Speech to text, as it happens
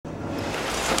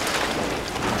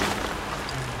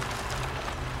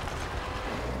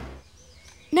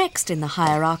Next in the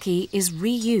hierarchy is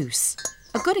reuse.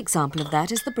 A good example of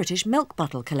that is the British milk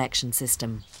bottle collection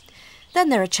system. Then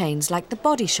there are chains like The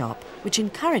Body Shop, which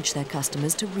encourage their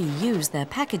customers to reuse their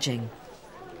packaging.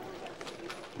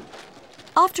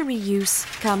 After reuse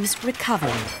comes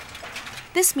recovery.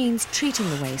 This means treating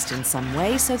the waste in some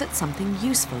way so that something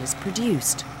useful is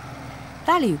produced.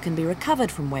 Value can be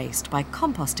recovered from waste by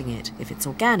composting it if it's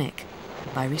organic,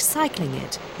 by recycling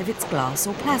it if it's glass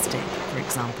or plastic, for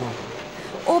example,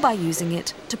 or by using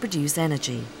it to produce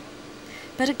energy.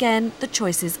 But again, the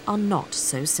choices are not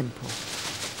so simple.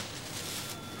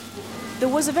 There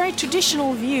was a very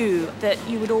traditional view that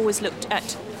you would always look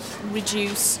at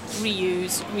reduce,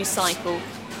 reuse, recycle.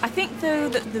 I think, though,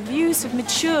 that the views have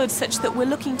matured such that we're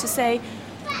looking to say,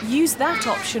 use that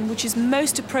option which is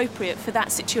most appropriate for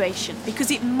that situation,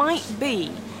 because it might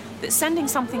be that sending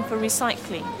something for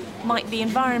recycling might be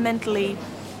environmentally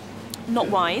not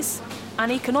wise and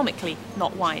economically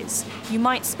not wise. You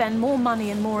might spend more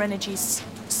money and more energy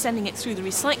sending it through the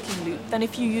recycling loop than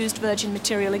if you used virgin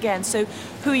material again. So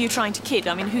who are you trying to kid?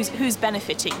 I mean, who's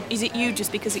benefiting? Is it you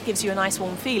just because it gives you a nice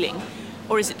warm feeling,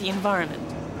 or is it the environment?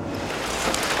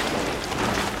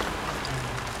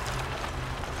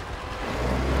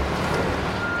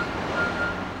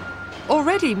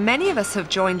 Already, many of us have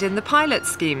joined in the pilot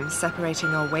scheme, separating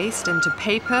our waste into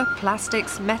paper,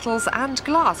 plastics, metals and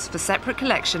glass for separate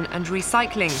collection and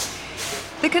recycling.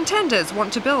 The contenders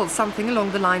want to build something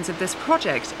along the lines of this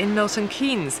project in Milton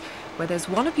Keynes, where there's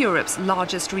one of Europe's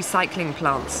largest recycling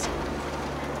plants.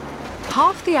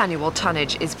 Half the annual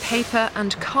tonnage is paper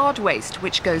and card waste,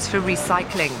 which goes for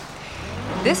recycling.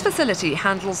 This facility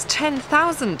handles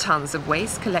 10,000 tonnes of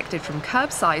waste collected from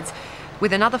curbsides,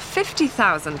 with another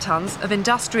 50,000 tonnes of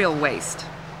industrial waste.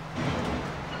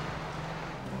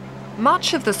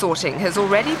 Much of the sorting has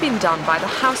already been done by the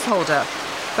householder,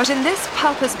 but in this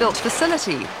purpose-built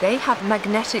facility, they have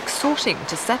magnetic sorting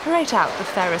to separate out the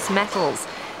ferrous metals.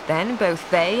 Then both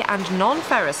they and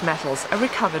non-ferrous metals are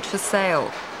recovered for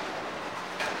sale.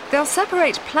 They'll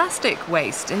separate plastic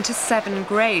waste into 7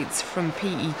 grades, from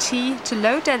PET to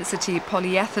low-density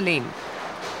polyethylene.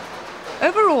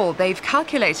 Overall, they've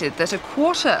calculated that a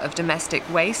quarter of domestic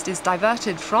waste is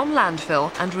diverted from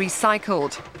landfill and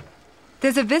recycled.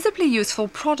 There's a visibly useful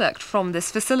product from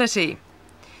this facility,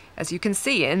 as you can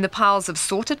see in the piles of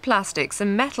sorted plastics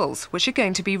and metals which are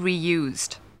going to be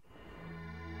reused.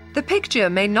 The picture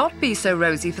may not be so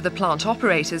rosy for the plant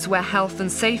operators where health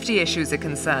and safety issues are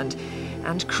concerned,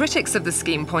 and critics of the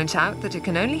scheme point out that it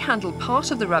can only handle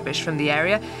part of the rubbish from the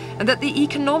area and that the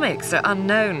economics are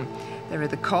unknown. There are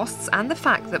the costs and the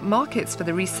fact that markets for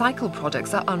the recycled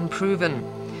products are unproven.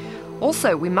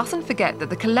 Also, we mustn't forget that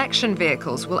the collection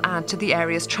vehicles will add to the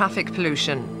area's traffic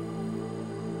pollution.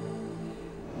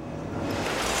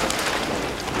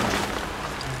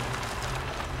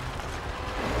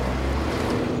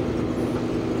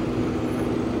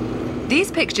 These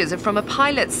pictures are from a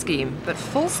pilot scheme, but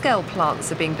full-scale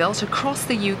plants are being built across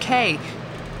the UK.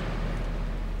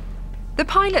 The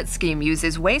pilot scheme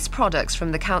uses waste products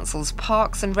from the council's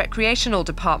Parks and Recreational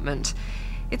Department.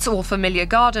 It's all familiar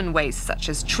garden waste, such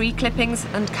as tree clippings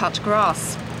and cut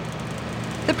grass.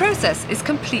 The process is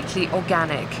completely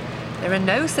organic. There are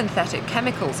no synthetic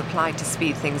chemicals applied to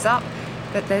speed things up,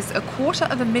 but there's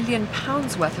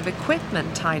 £250,000 worth of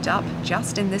equipment tied up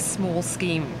just in this small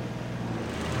scheme.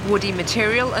 Woody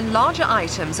material and larger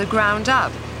items are ground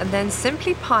up and then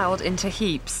simply piled into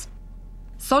heaps.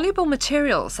 Soluble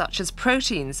materials such as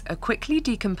proteins are quickly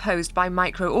decomposed by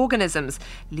microorganisms,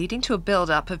 leading to a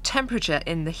build-up of temperature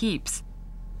in the heaps.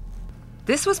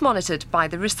 This was monitored by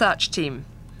the research team.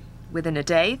 Within a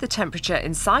day, the temperature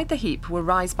inside the heap will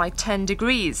rise by 10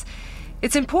 degrees.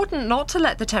 It's important not to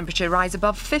let the temperature rise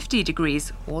above 50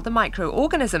 degrees, or the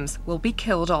microorganisms will be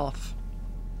killed off.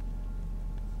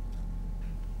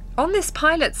 On this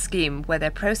pilot scheme, where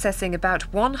they're processing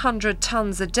about 100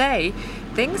 tonnes a day,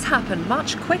 things happen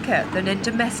much quicker than in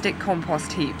domestic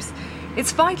compost heaps.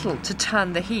 It's vital to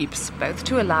turn the heaps, both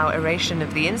to allow aeration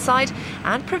of the inside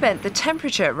and prevent the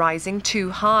temperature rising too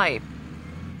high.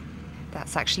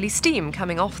 That's actually steam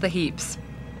coming off the heaps.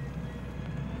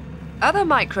 Other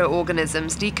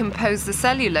microorganisms decompose the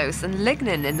cellulose and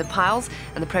lignin in the piles,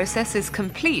 and the process is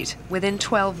complete within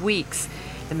 12 weeks.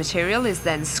 The material is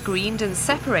then screened and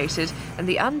separated, and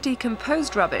the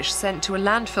undecomposed rubbish sent to a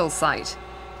landfill site.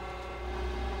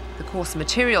 The coarse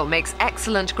material makes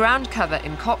excellent ground cover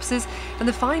in copses, and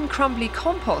the fine crumbly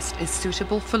compost is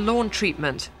suitable for lawn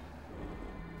treatment.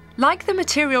 Like the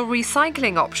material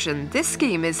recycling option, this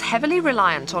scheme is heavily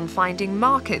reliant on finding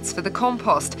markets for the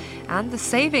compost, and the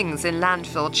savings in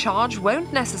landfill charge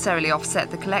won't necessarily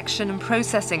offset the collection and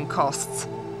processing costs.